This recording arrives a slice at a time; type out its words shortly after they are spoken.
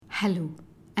Hello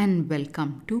and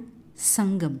welcome to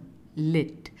Sangam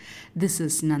Lit. This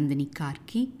is Nandini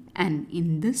Karki, and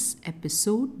in this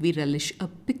episode we relish a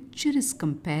picturesque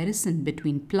comparison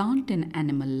between plant and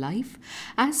animal life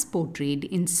as portrayed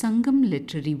in Sangam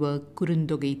literary work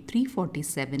Kurundogai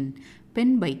 347,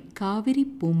 penned by Kaveri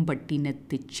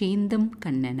Poombattinathu Chendam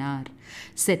Kannanar.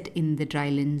 Set in the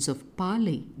drylands of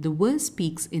Palai, the verse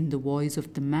speaks in the voice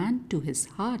of the man to his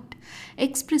heart,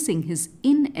 expressing his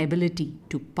inability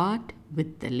to part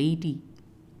with the lady.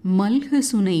 மல்கு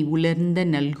சுனை உலர்ந்த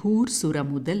நல்கூர்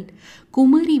சுரமுதல்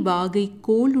குமரி வாகை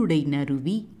கோளுடை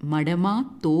நறுவி மடமா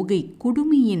தோகை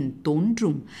குடுமியின்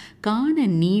தோன்றும் காண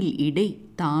நீள் இடை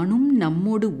தானும்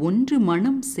நம்மோடு ஒன்று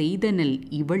மனம் செய்தனல்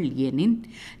இவள் எனின்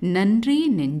நன்றே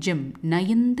நெஞ்சம்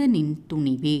நயந்த நின்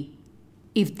Thunive.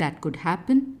 If that could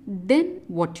happen, then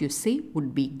what you say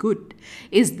would be good,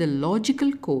 is the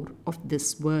logical core of this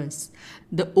verse.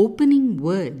 The opening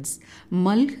words,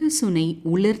 Malgu Sunai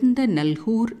Ularnda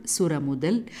Nalhur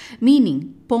Suramudal, meaning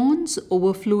ponds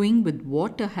overflowing with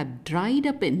water have dried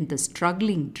up in the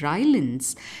struggling drylands,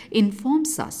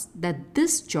 informs us that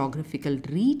this geographical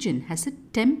region has a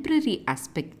temporary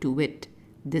aspect to it.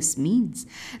 This means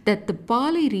that the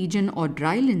Palai region or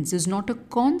drylands is not a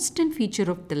constant feature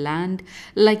of the land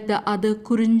like the other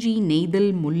Kurunji, Neidal,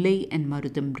 Mullai and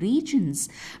Marudam regions,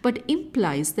 but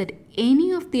implies that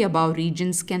any of the above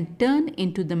regions can turn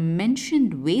into the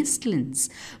mentioned wastelands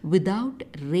without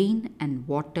rain and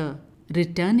water.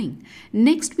 Returning,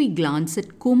 next we glance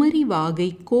at Kumari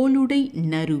Vagai Koludai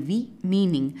Naruvi,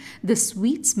 meaning the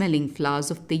sweet-smelling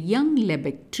flowers of the young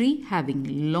lebbek tree having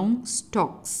long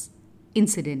stalks.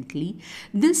 Incidentally,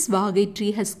 this vagai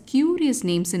tree has curious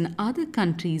names in other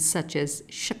countries such as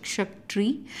shakshak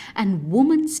tree and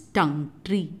woman's tongue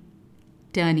tree.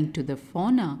 Turning to the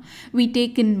fauna, we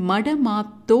take in Madama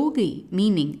Togai,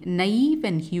 meaning naive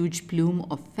and huge plume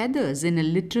of feathers in a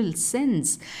literal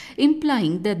sense,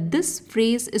 implying that this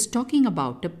phrase is talking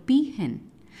about a peahen.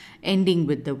 Ending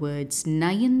with the words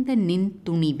Nayanda Nin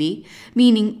Tunive,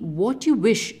 meaning what you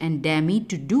wish and dare me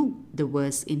to do, the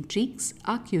verse intrigues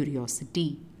our curiosity.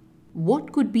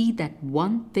 What could be that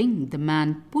one thing the man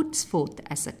puts forth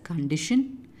as a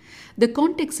condition? The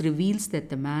context reveals that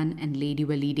the man and lady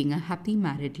were leading a happy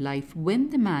married life when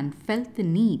the man felt the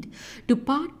need to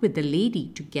part with the lady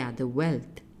to gather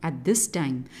wealth. At this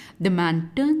time, the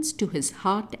man turns to his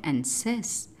heart and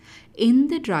says, in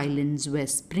the drylands where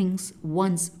springs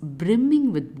once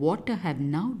brimming with water have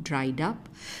now dried up,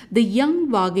 the young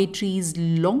vagai tree's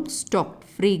long-stalked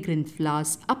fragrant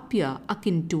flowers appear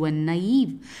akin to a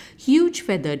naive,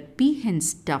 huge-feathered peahen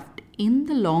stuffed in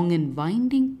the long and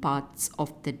winding paths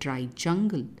of the dry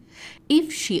jungle.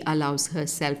 If she allows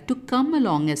herself to come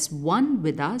along as one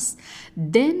with us,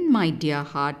 then, my dear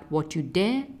heart, what you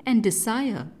dare and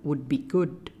desire would be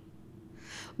good.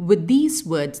 With these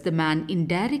words, the man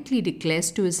indirectly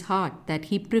declares to his heart that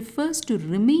he prefers to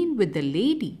remain with the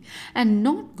lady and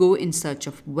not go in search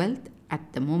of wealth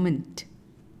at the moment.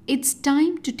 It's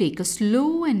time to take a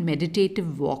slow and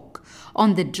meditative walk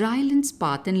on the drylands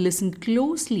path and listen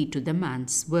closely to the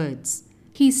man's words.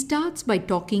 He starts by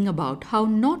talking about how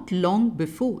not long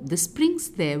before the springs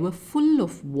there were full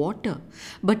of water,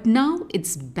 but now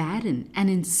it's barren, and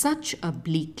in such a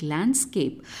bleak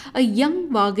landscape, a young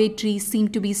vagai tree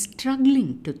seemed to be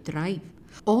struggling to thrive.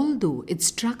 Although it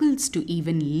struggles to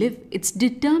even live, it's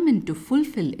determined to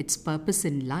fulfill its purpose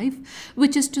in life,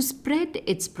 which is to spread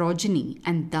its progeny,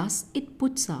 and thus it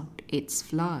puts out its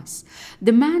flowers.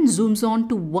 The man zooms on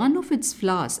to one of its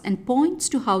flowers and points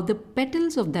to how the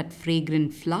petals of that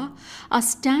fragrant flower are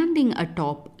standing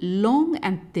atop long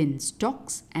and thin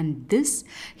stalks, and this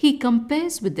he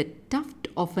compares with the tuft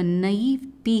of a naive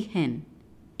peahen.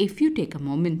 If you take a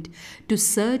moment to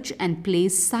search and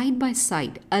place side by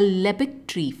side a lebbek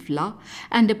tree flower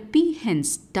and a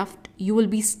peahen's tuft, you will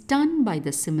be stunned by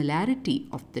the similarity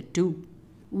of the two.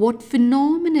 What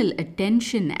phenomenal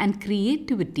attention and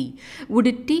creativity would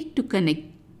it take to connect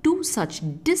two such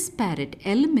disparate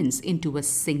elements into a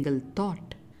single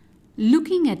thought?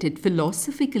 Looking at it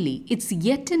philosophically, it's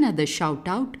yet another shout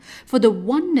out for the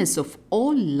oneness of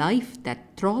all life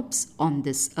that throbs on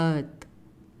this earth.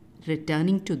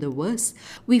 Returning to the verse,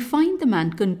 we find the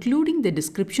man concluding the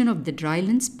description of the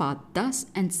drylands path thus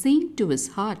and saying to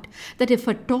his heart that if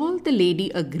at all the lady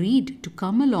agreed to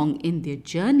come along in their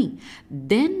journey,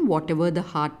 then whatever the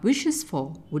heart wishes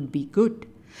for would be good.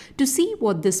 To see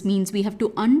what this means, we have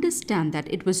to understand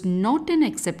that it was not an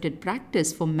accepted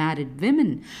practice for married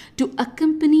women to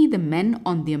accompany the men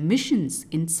on their missions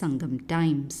in Sangam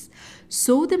times.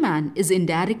 So the man is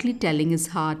indirectly telling his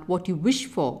heart what you wish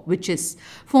for, which is,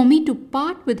 for me to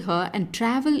part with her and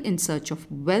travel in search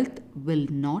of wealth will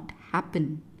not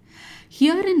happen.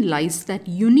 Herein lies that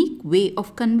unique way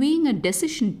of conveying a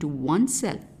decision to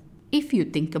oneself. If you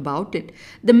think about it,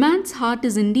 the man's heart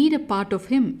is indeed a part of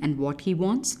him, and what he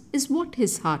wants is what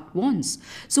his heart wants.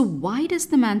 So why does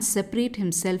the man separate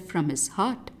himself from his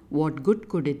heart? What good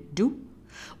could it do?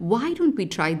 Why don't we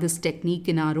try this technique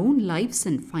in our own lives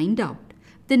and find out?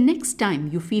 The next time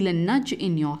you feel a nudge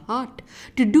in your heart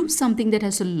to do something that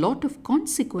has a lot of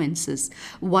consequences,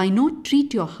 why not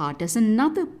treat your heart as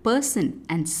another person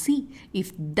and see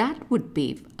if that would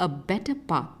pave a better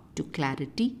path to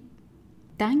clarity?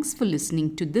 Thanks for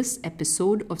listening to this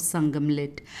episode of Sangam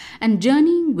Lit and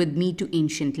journeying with me to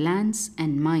ancient lands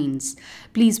and minds.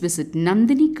 Please visit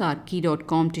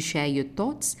nandinikarki.com to share your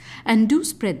thoughts and do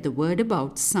spread the word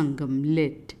about Sangam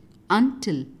Lit.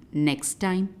 Until next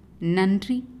time,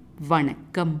 Nandri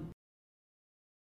Vanakkam.